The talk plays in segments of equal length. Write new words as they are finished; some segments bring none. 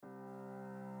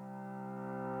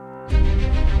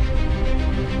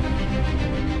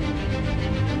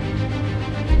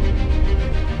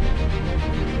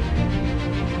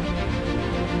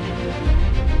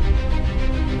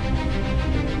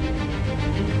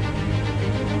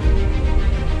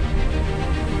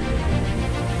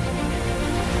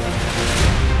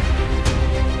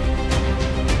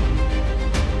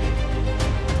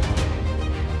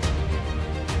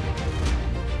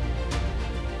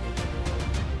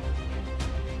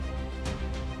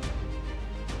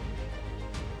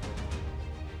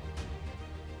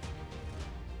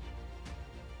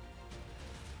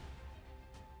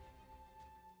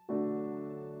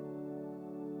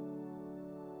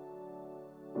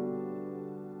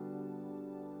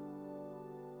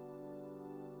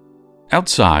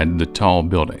Outside the tall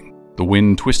building, the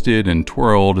wind twisted and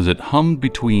twirled as it hummed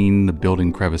between the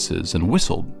building crevices and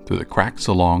whistled through the cracks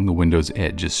along the window's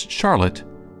edge as Charlotte,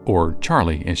 or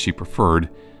Charlie as she preferred,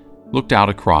 looked out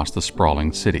across the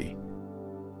sprawling city.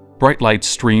 Bright lights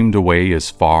streamed away as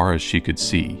far as she could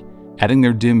see, adding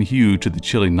their dim hue to the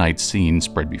chilly night scene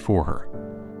spread before her.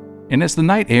 And as the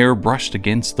night air brushed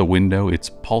against the window, its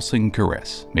pulsing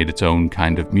caress made its own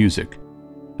kind of music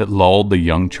that lulled the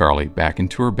young Charlie back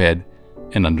into her bed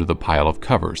and under the pile of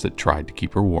covers that tried to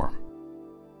keep her warm.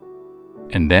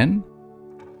 And then,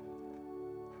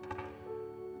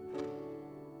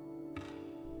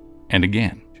 and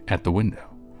again at the window.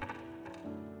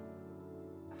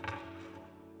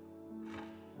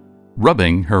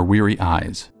 Rubbing her weary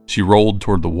eyes, she rolled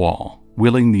toward the wall,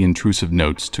 willing the intrusive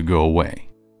notes to go away.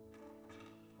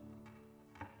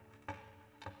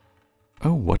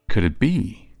 Oh, what could it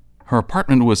be? Her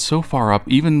apartment was so far up,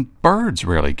 even birds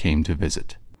rarely came to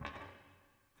visit.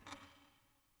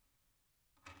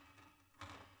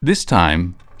 This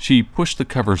time, she pushed the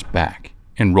covers back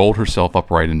and rolled herself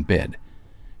upright in bed,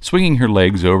 swinging her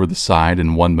legs over the side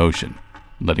in one motion,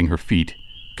 letting her feet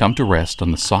come to rest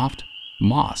on the soft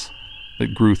moss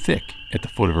that grew thick at the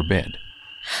foot of her bed.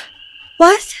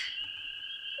 What?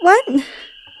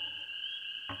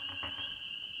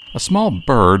 A small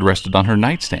bird rested on her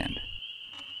nightstand,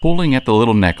 pulling at the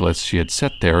little necklace she had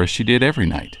set there as she did every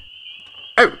night.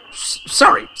 Oh,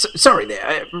 sorry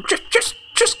there.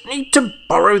 Just need to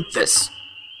borrow this,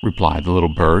 replied the little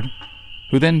bird,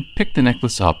 who then picked the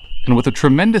necklace up, and with a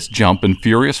tremendous jump and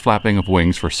furious flapping of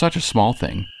wings for such a small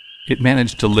thing, it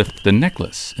managed to lift the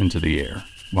necklace into the air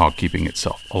while keeping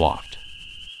itself aloft.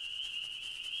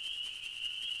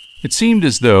 It seemed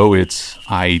as though its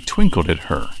eye twinkled at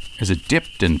her as it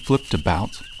dipped and flipped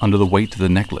about under the weight of the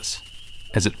necklace,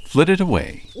 as it flitted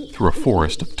away through a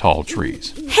forest of tall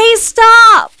trees. Hey,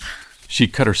 stop! She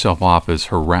cut herself off as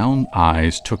her round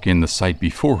eyes took in the sight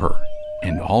before her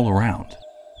and all around.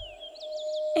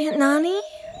 Aunt Nani?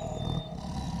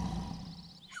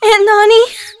 Aunt Nani?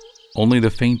 Only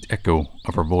the faint echo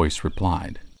of her voice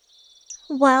replied.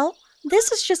 Well,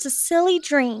 this is just a silly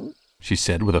dream, she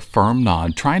said with a firm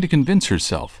nod, trying to convince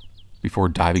herself before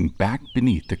diving back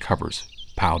beneath the covers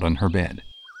piled on her bed.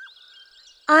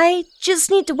 I just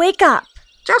need to wake up.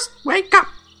 Just wake up.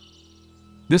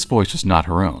 This voice was not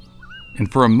her own,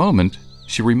 and for a moment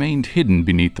she remained hidden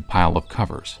beneath the pile of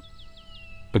covers.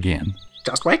 Again.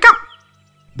 Just wake up.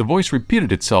 The voice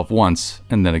repeated itself once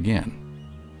and then again.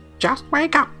 Just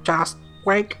wake up. Just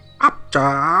wake up.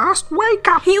 Just wake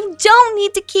up. You don't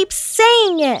need to keep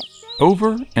saying it.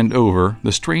 Over and over,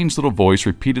 the strange little voice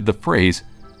repeated the phrase,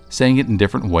 saying it in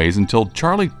different ways until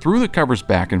Charlie threw the covers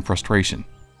back in frustration.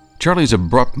 Charlie's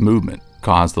abrupt movement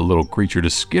caused the little creature to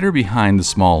skitter behind the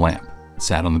small lamp that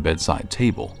sat on the bedside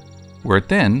table, where it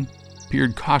then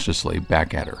peered cautiously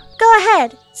back at her. Go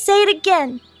ahead, say it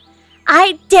again.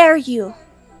 I dare you.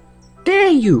 Dare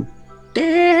you.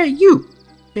 Dare you.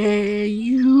 Dare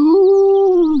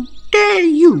you. Dare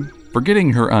you.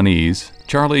 Forgetting her unease,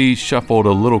 Charlie shuffled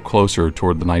a little closer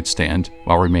toward the nightstand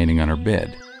while remaining on her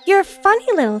bed. You're a funny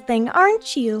little thing,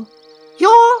 aren't you?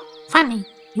 You're funny.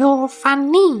 You're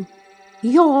funny.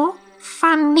 You're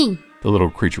funny, the little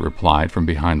creature replied from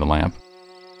behind the lamp.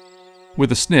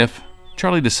 With a sniff,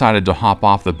 Charlie decided to hop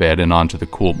off the bed and onto the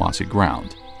cool mossy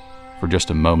ground. For just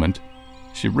a moment,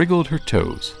 she wriggled her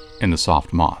toes in the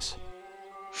soft moss.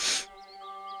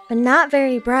 But not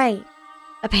very bright,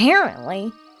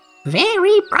 apparently.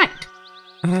 Very bright.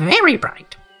 Very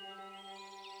bright.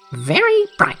 Very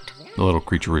bright, the little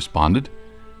creature responded,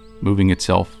 moving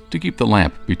itself to keep the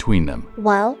lamp between them.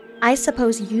 Well, I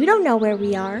suppose you don't know where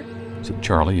we are, said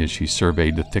Charlie as she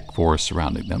surveyed the thick forest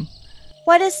surrounding them.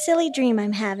 What a silly dream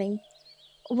I'm having.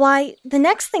 Why, the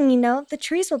next thing you know, the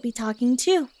trees will be talking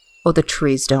too. Oh, the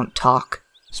trees don't talk,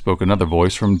 spoke another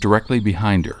voice from directly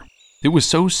behind her. It was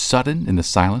so sudden in the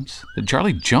silence that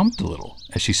Charlie jumped a little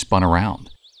as she spun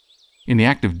around. In the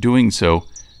act of doing so,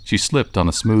 she slipped on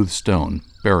a smooth stone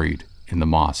buried in the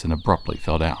moss and abruptly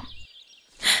fell down.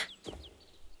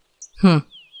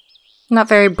 Not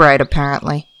very bright,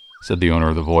 apparently, said the owner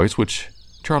of the voice, which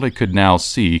Charlie could now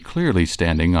see clearly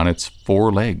standing on its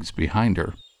 4 legs behind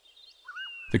her.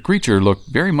 The creature looked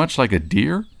very much like a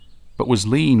deer, but was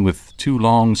lean with 2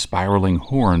 long spiraling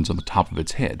horns on the top of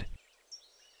its head.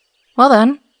 Well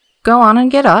then, go on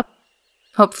and get up.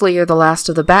 Hopefully you're the last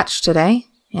of the batch today,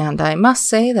 and I must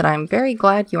say that I'm very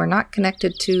glad you are not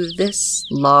connected to this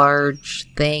large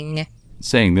thing.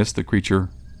 Saying this, the creature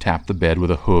tapped the bed with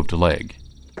a hooved leg.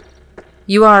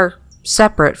 You are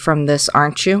separate from this,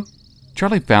 aren't you?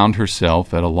 Charlie found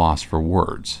herself at a loss for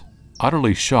words.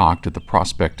 utterly shocked at the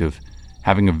prospect of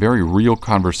having a very real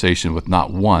conversation with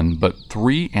not one, but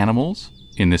 3 animals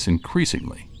in this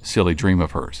increasingly silly dream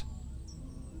of hers.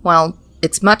 Well,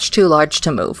 it's much too large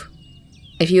to move.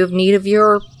 If you have need of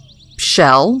your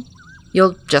shell,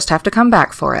 you'll just have to come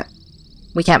back for it.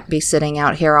 We can't be sitting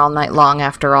out here all night long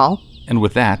after all. And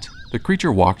with that, the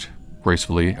creature walked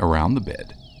gracefully around the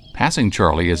bed, passing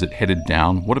Charlie as it headed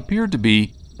down what appeared to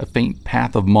be a faint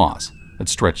path of moss that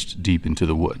stretched deep into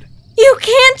the wood. You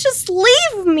can't just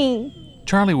leave me!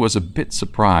 Charlie was a bit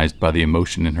surprised by the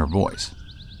emotion in her voice.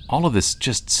 All of this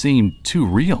just seemed too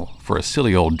real for a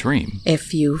silly old dream.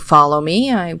 If you follow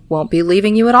me, I won't be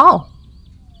leaving you at all.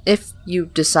 If you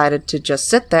decided to just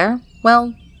sit there,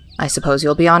 well, I suppose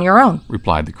you'll be on your own,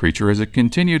 replied the creature as it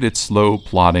continued its slow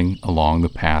plodding along the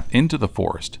path into the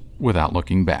forest without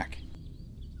looking back.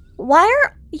 Why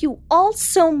are you all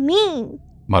so mean?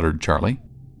 Muttered Charlie.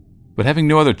 But having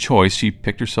no other choice, she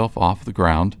picked herself off the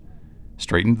ground,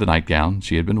 straightened the nightgown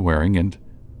she had been wearing, and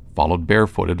followed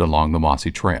barefooted along the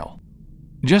mossy trail.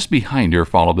 Just behind her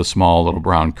followed a small little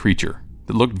brown creature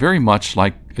that looked very much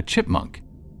like a chipmunk.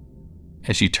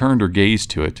 As she turned her gaze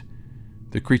to it,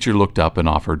 the creature looked up and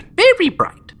offered, Very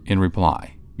bright. in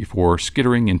reply, before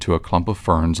skittering into a clump of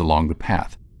ferns along the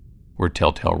path, where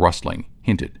telltale rustling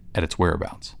hinted at its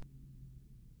whereabouts.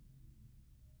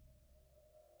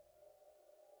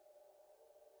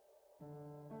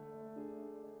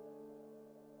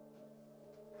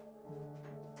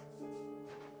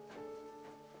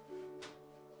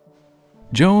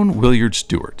 Joan Williard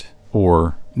Stewart,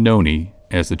 or Noni,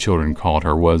 as the children called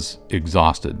her, was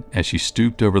exhausted as she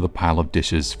stooped over the pile of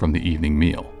dishes from the evening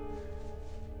meal.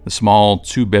 The small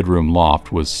 2-bedroom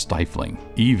loft was stifling,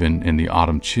 even in the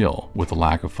autumn chill, with the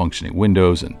lack of functioning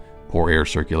windows and poor air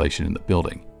circulation in the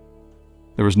building.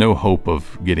 There was no hope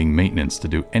of getting maintenance to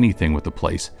do anything with the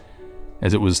place,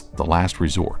 as it was the last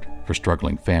resort for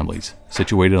struggling families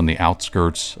situated on the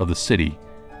outskirts of the city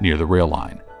near the rail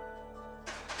line.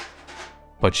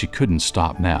 But she couldn't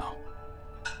stop now.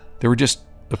 There were just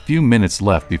a few minutes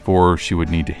left before she would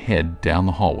need to head down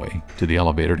the hallway to the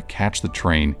elevator to catch the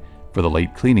train for the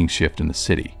late cleaning shift in the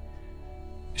city.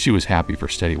 She was happy for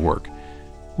steady work,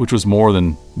 which was more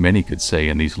than many could say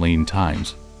in these lean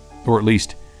times, or at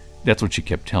least that's what she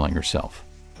kept telling herself.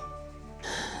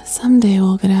 Someday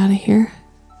we'll get out of here,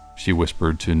 she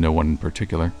whispered to no one in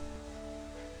particular.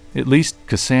 At least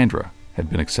Cassandra had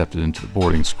been accepted into the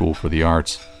boarding school for the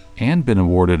arts and been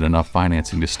awarded enough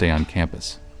financing to stay on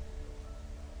campus.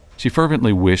 She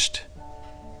fervently wished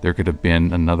there could have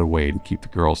been another way to keep the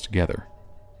girls together,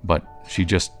 but she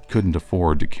just couldn't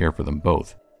afford to care for them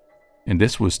both, and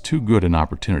this was too good an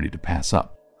opportunity to pass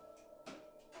up.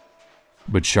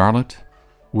 But Charlotte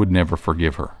would never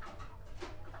forgive her.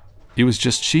 It was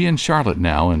just she and Charlotte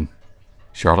now, and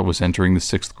Charlotte was entering the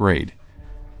 6th grade.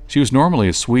 She was normally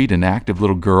a sweet and active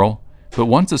little girl, but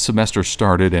once the semester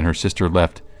started and her sister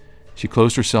left, she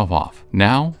closed herself off.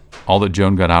 Now, all that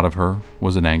Joan got out of her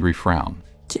was an angry frown.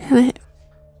 Janet,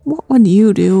 what would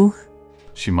you do?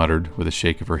 She muttered with a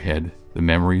shake of her head, the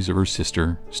memories of her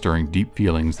sister stirring deep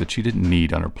feelings that she didn't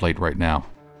need on her plate right now.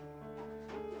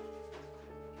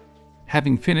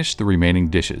 Having finished the remaining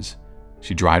dishes,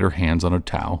 she dried her hands on a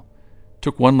towel,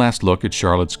 took one last look at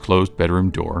Charlotte's closed bedroom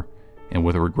door, and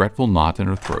with a regretful knot in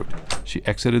her throat, she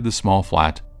exited the small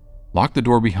flat, locked the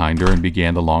door behind her, and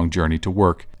began the long journey to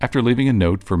work after leaving a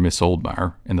note for Miss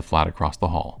Oldmeyer in the flat across the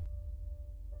hall.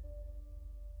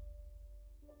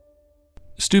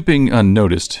 Stooping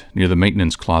unnoticed near the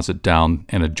maintenance closet down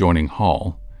an adjoining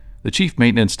hall, the chief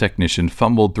maintenance technician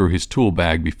fumbled through his tool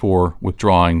bag before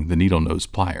withdrawing the needle-nose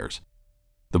pliers.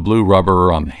 The blue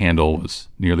rubber on the handle was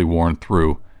nearly worn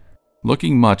through,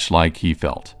 looking much like he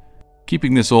felt.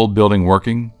 Keeping this old building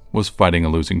working was fighting a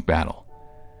losing battle.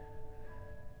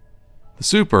 The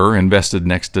super invested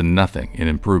next to nothing in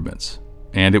improvements,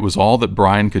 and it was all that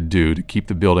Brian could do to keep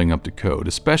the building up to code,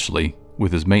 especially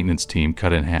with his maintenance team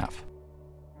cut in half.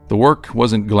 The work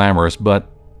wasn't glamorous,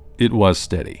 but it was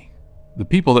steady. The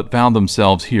people that found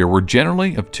themselves here were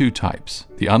generally of 2 types,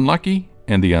 the unlucky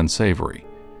and the unsavory.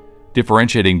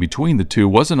 Differentiating between the two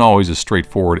wasn't always as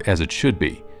straightforward as it should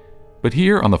be, but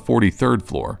here on the 43rd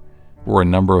floor were a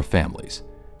number of families,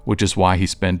 which is why he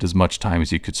spent as much time as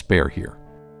he could spare here.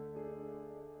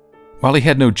 While he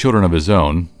had no children of his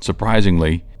own,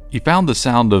 surprisingly, he found the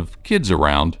sound of kids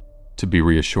around to be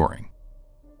reassuring.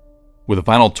 With a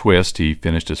final twist, he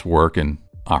finished his work and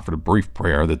offered a brief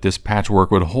prayer that this patchwork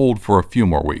would hold for a few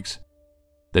more weeks.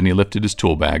 Then he lifted his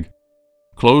tool bag,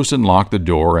 closed and locked the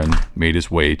door, and made his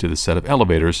way to the set of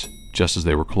elevators just as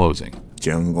they were closing.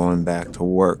 Joan going back to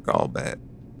work, I'll bet.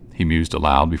 he mused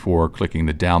aloud before clicking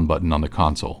the down button on the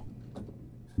console.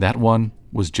 That one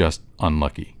was just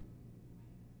unlucky.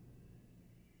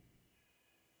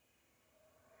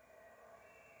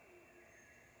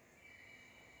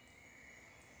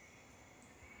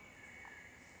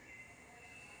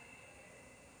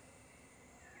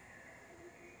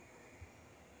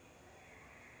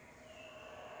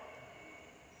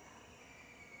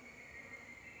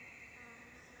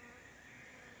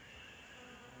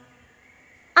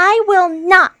 I will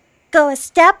not go a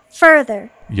step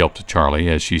further, Yelped Charlie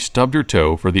as she stubbed her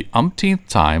toe for the umpteenth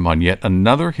time on yet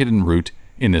another hidden route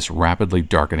in this rapidly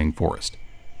darkening forest.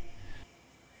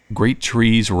 Great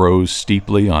trees rose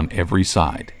steeply on every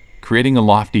side, creating a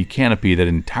lofty canopy that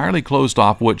entirely closed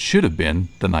off what should have been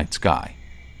the night sky.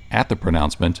 At the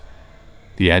pronouncement,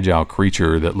 the agile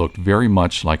creature that looked very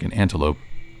much like an antelope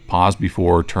paused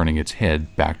before turning its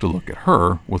head back to look at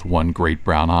her with one great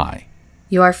brown eye.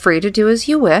 You are free to do as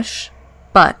you wish,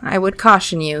 but I would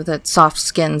caution you that soft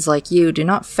skins like you do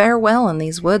not fare well in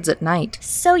these woods at night.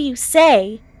 So you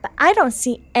say, but I don't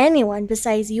see anyone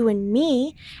besides you and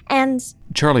me, and...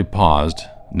 Charlie paused,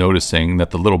 noticing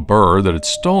that the little bird that had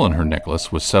stolen her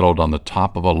necklace was settled on the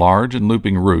top of a large and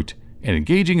looping root and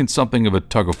engaging in something of a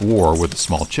tug-of-war with a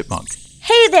small chipmunk.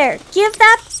 Hey there, give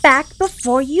that back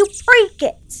before you break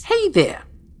it. Hey there.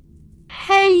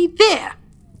 Hey there.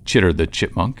 Chittered the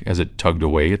chipmunk as it tugged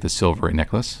away at the silvery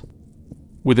necklace.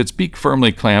 With its beak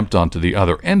firmly clamped onto the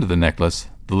other end of the necklace,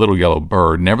 the little yellow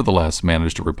bird nevertheless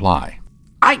managed to reply.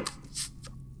 I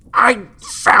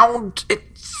found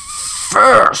it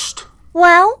first.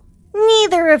 Well,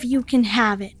 neither of you can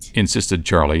have it, Insisted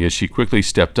Charlie as she quickly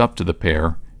stepped up to the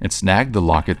pair and snagged the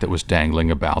locket that was dangling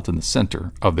about in the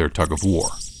center of their tug-of-war.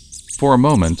 For a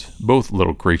moment, both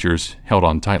little creatures held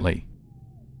on tightly,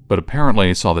 but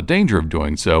apparently saw the danger of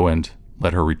doing so and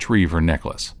let her retrieve her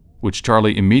necklace, which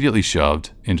Charlie immediately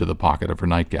shoved into the pocket of her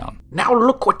nightgown. Now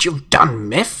look what you've done,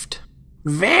 Miffed.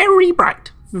 Very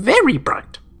bright, very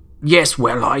bright. Yes,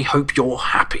 well, I hope you're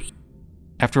happy.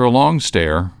 After a long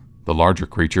stare, the larger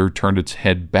creature turned its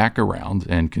head back around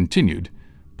and continued,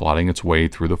 plodding its way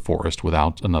through the forest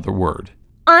without another word.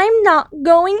 I'm not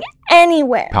going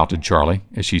anywhere. Pouted Charlie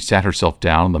as she sat herself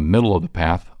down in the middle of the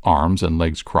path, arms and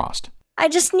legs crossed. I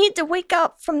just need to wake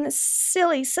up from this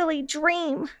silly, silly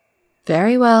dream.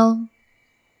 Very well.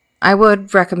 I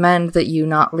would recommend that you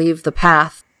not leave the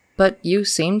path, but you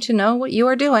seem to know what you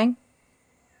are doing.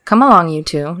 Come along, you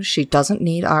two. She doesn't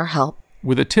need our help.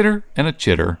 With a titter and a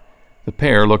chitter, the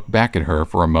pair looked back at her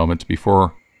for a moment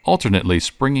before alternately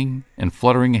springing and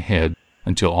fluttering ahead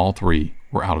until all three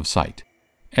were out of sight.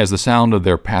 As the sound of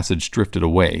their passage drifted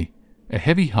away, a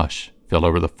heavy hush fell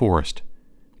over the forest,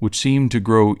 which seemed to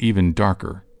grow even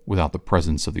darker without the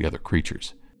presence of the other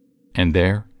creatures. And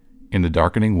there, in the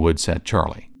darkening wood, sat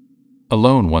Charlie,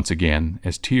 alone once again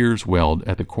as tears welled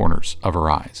at the corners of her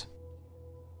eyes.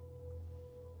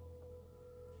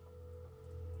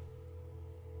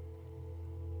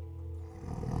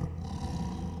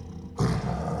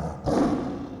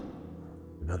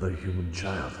 Another human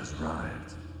child has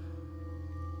arrived.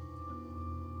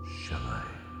 Shall I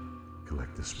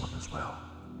collect this one as well?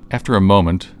 After a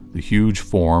moment, the huge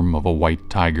form of a white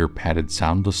tiger padded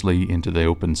soundlessly into the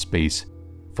open space,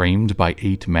 framed by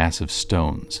 8 massive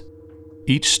stones.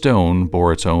 Each stone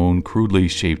bore its own crudely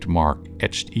shaped mark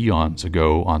etched eons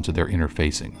ago onto their inner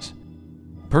facings.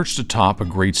 Perched atop a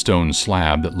great stone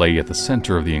slab that lay at the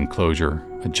center of the enclosure,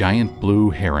 a giant blue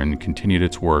heron continued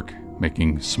its work,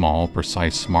 making small,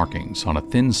 precise markings on a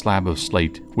thin slab of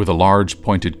slate with a large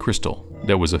pointed crystal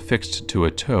that was affixed to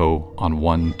a toe on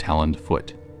one taloned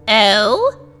foot.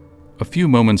 Oh? A few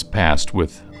moments passed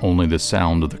with only the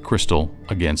sound of the crystal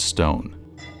against stone.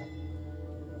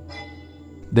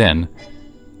 Then,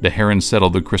 the heron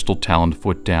settled the crystal-taloned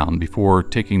foot down before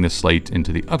taking the slate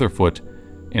into the other foot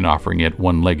and offering it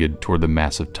one-legged toward the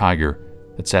massive tiger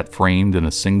that sat framed in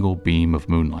a single beam of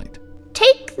moonlight.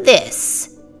 Take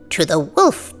this to the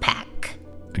wolf pack.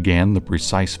 Again, the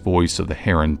precise voice of the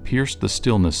heron pierced the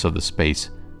stillness of the space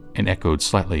and echoed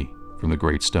slightly from the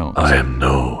great stones. I am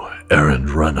no errand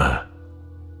runner.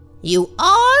 You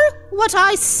are what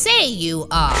I say you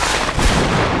are.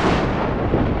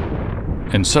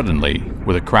 And suddenly,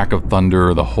 with a crack of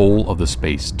thunder, the whole of the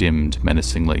space dimmed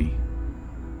menacingly.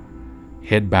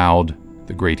 Head bowed,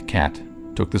 the great cat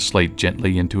took the slate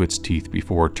gently into its teeth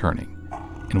before turning,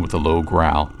 and with a low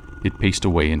growl, it paced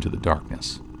away into the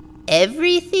darkness.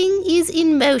 Everything is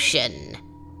in motion.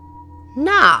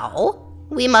 Now,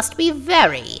 we must be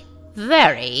very,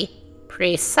 very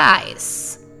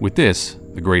precise. With this,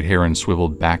 the great heron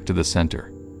swiveled back to the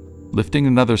center, lifting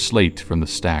another slate from the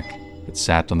stack but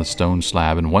sat on the stone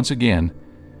slab and once again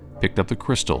picked up the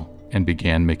crystal and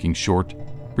began making short,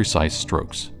 precise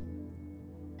strokes.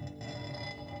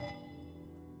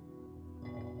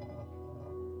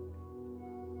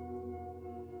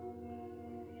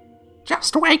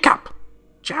 Just wake up.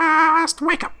 Just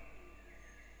wake up.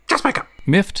 Just wake up.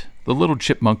 Mift, the little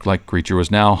chipmunk-like creature,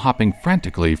 was now hopping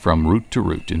frantically from root to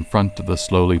root in front of the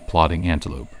slowly plodding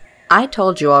antelope. I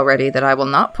told you already that I will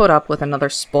not put up with another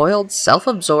spoiled,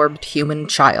 self-absorbed human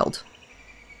child.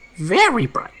 Very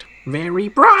bright. Very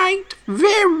bright.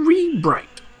 Very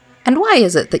bright. And why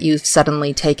is it that you've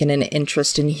suddenly taken an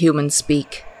interest in human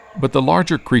speak? But the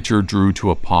larger creature drew to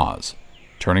a pause,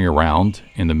 turning around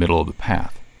in the middle of the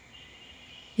path.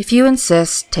 If you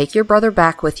insist, take your brother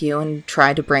back with you and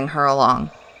try to bring her along.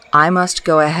 I must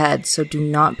go ahead, so do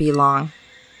not be long.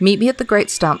 Meet me at the Great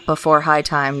Stump before high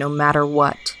time, no matter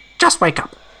what. Just wake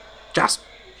up. Just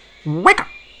wake up.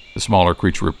 The smaller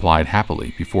creature replied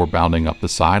happily before bounding up the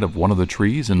side of one of the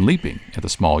trees and leaping at the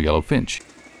small yellow finch.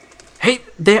 Hey,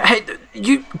 there, hey,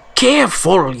 you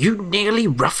careful. You nearly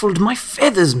ruffled my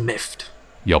feathers, Mift.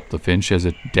 Yelped the finch as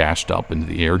it dashed up into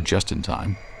the air just in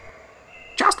time.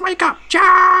 Just wake up.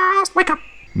 Just wake up.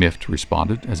 Mift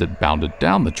responded as it bounded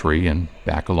down the tree and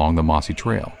back along the mossy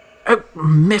trail. Oh,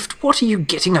 Mift, what are you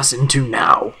getting us into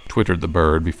now? Twittered the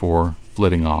bird before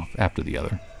flitting off after the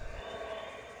other.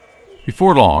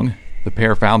 Before long, the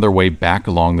pair found their way back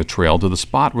along the trail to the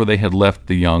spot where they had left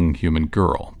the young human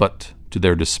girl, but to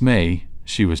their dismay,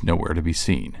 she was nowhere to be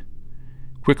seen.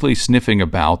 Quickly sniffing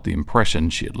about the impression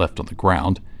she had left on the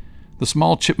ground, the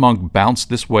small chipmunk bounced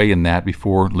this way and that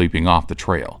before leaping off the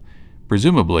trail,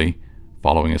 presumably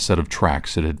following a set of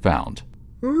tracks it had found.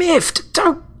 Mift,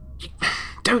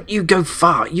 don't you go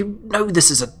far. You know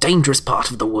this is a dangerous part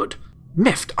of the wood.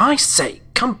 Mift, I say,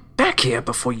 come back here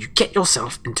before you get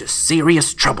yourself into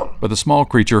serious trouble. But the small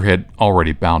creature had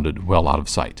already bounded well out of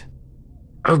sight.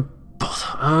 Oh,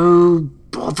 bother. Oh,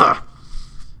 bother.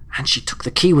 And she took the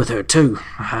key with her, too.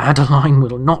 Adeline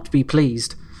will not be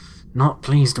pleased. Not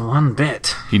pleased one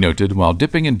bit. He noted while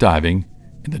dipping and diving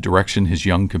in the direction his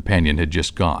young companion had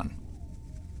just gone.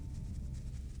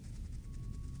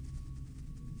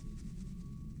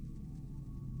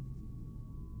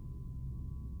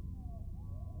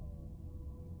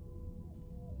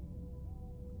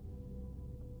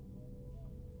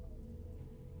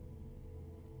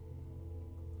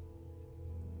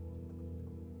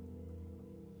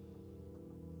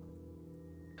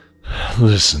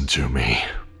 Listen to me.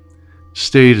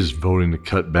 State is voting to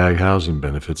cut back housing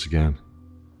benefits again.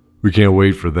 We can't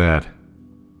wait for that.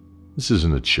 This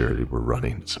isn't a charity we're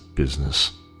running, it's a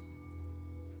business.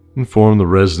 Inform the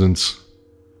residents.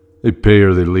 They pay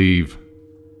or they leave.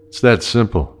 It's that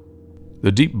simple.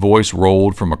 The deep voice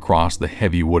rolled from across the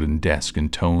heavy wooden desk in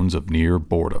tones of near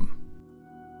boredom.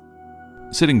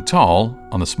 Sitting tall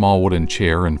on the small wooden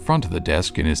chair in front of the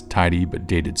desk in his tidy but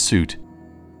dated suit,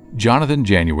 Jonathan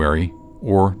January,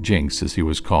 or Jinx as he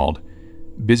was called,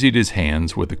 busied his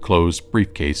hands with the closed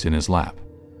briefcase in his lap.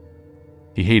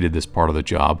 He hated this part of the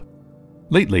job.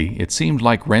 Lately, it seemed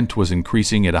like rent was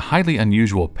increasing at a highly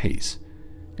unusual pace,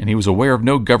 and he was aware of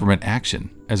no government action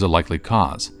as a likely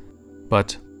cause.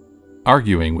 But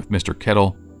arguing with Mr.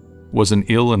 Kettle was an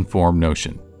ill-informed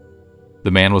notion.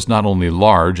 The man was not only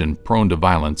large and prone to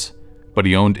violence, but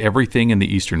he owned everything in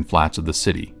the eastern flats of the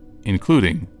city,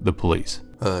 including the police.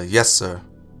 Yes, sir.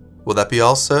 Will that be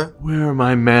all, sir? Where are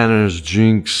my manners,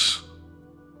 Jinx?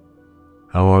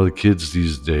 How are the kids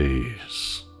these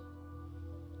days?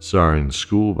 Sorry, in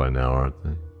school by now, aren't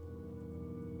they?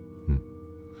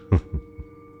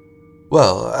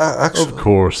 Well, actually... Of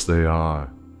course they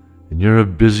are. And you're a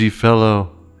busy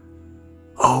fellow.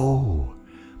 Oh,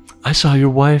 I saw your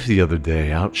wife the other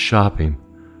day out shopping.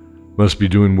 Must be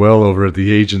doing well over at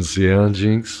the agency, huh,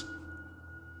 Jinx?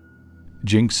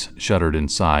 Jinx shuddered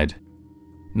inside.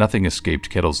 Nothing escaped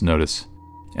Kettle's notice,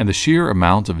 and the sheer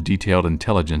amount of detailed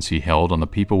intelligence he held on the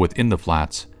people within the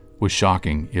flats was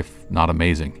shocking, if not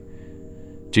amazing.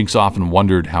 Jinx often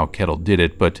wondered how Kettle did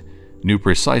it, but knew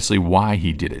precisely why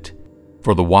he did it.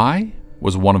 For the why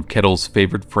was one of Kettle's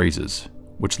favorite phrases,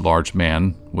 which large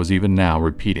man was even now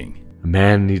repeating. A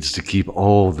man needs to keep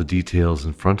all the details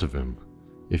in front of him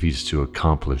if he's to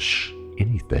accomplish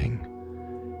anything.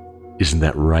 Isn't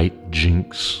that right,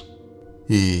 Jinx?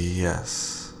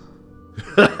 Yes.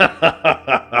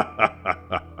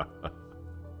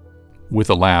 With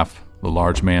a laugh, the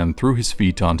large man threw his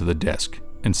feet onto the desk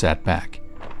and sat back,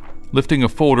 lifting a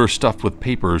folder stuffed with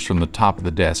papers from the top of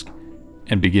the desk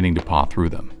and beginning to paw through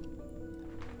them.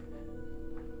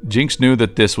 Jinx knew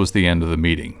that this was the end of the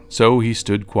meeting, so he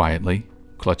stood quietly,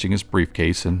 clutching his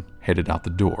briefcase, and headed out the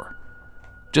door,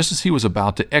 Just as he was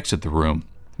about to exit the room,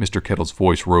 Mr. Kettle's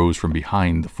voice rose from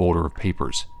behind the folder of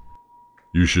papers.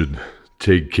 You should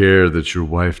take care that your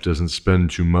wife doesn't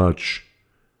spend too much.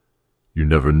 You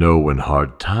never know when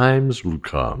hard times will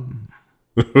come.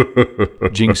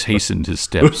 Jinx hastened his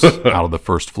steps out of the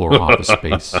first-floor office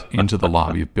space into the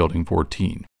lobby of Building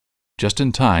 14, just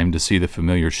in time to see the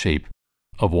familiar shape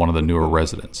of one of the newer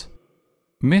residents.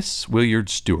 Miss Willard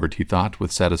Stewart, he thought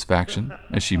with satisfaction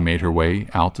as she made her way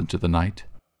out into the night.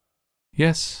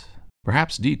 Yes,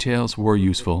 perhaps details were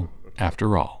useful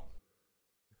after all.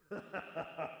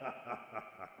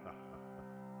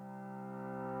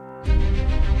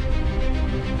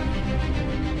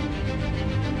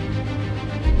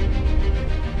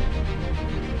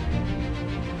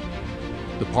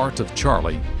 The part of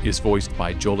Charlie is voiced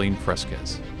by Jolene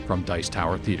Fresquez from Dice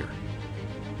Tower Theater.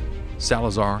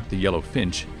 Salazar the Yellow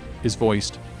Finch is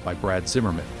voiced by Brad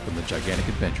Zimmerman from The Gigantic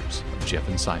Adventures of Jeff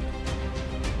and Simon.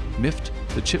 Mift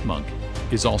the Chipmunk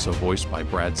is also voiced by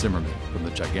Brad Zimmerman from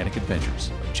The Gigantic Adventures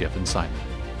of Jeff and Simon.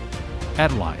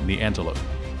 Adeline the Antelope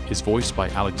is voiced by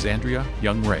Alexandria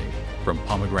Young Ray from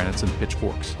Pomegranates and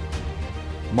Pitchforks.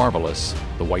 Marvelous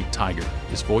the White Tiger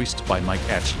is voiced by Mike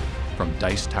Atchley from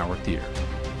Dice Tower Theater.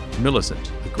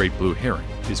 Millicent the Great Blue Heron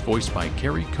is voiced by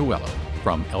Carrie Coelho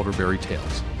from Elderberry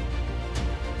Tales.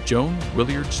 Joan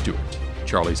Willard Stewart,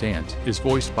 Charlie's aunt, is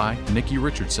voiced by Nikki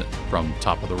Richardson from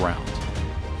Top of the Round.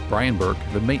 Brian Burke,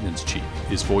 the maintenance chief,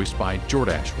 is voiced by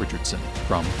Jordash Richardson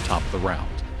from Top of the Round.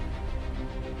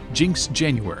 Jinx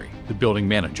January, the building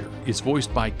manager, is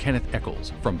voiced by Kenneth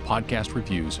Eccles from Podcast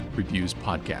Reviews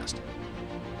Podcast.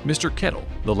 Mr. Kettle,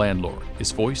 the landlord,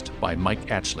 is voiced by Mike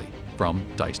Atchley from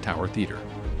Dice Tower Theater.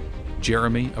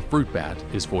 Jeremy, a fruit bat,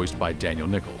 is voiced by Daniel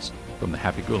Nichols from the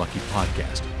Happy Go Lucky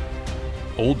Podcast.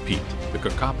 Old Pete, the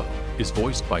Kakapo, is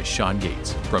voiced by Sean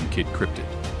Yates from Kid Cryptid.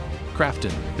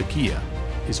 Crafton, the Kia,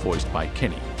 is voiced by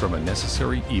Kenny from A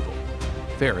Necessary Evil.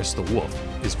 Ferris, the Wolf,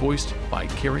 is voiced by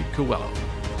Carrie Coelho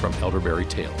from Elderberry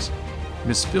Tales.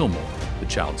 Miss Fillmore, the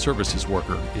child services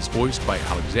worker, is voiced by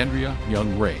Alexandria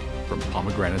Young Ray from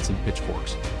Pomegranates and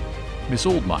Pitchforks. Miss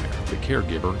Oldmeyer, the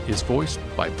caregiver, is voiced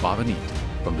by Bob Eat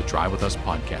from the Drive With Us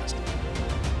podcast.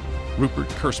 Rupert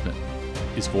Kurtzman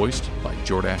is voiced by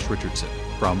Jordash Richardson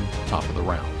from Top of the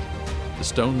Round. The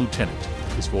Stone Lieutenant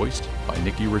is voiced by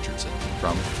Nikki Richardson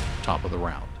from Top of the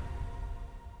Round.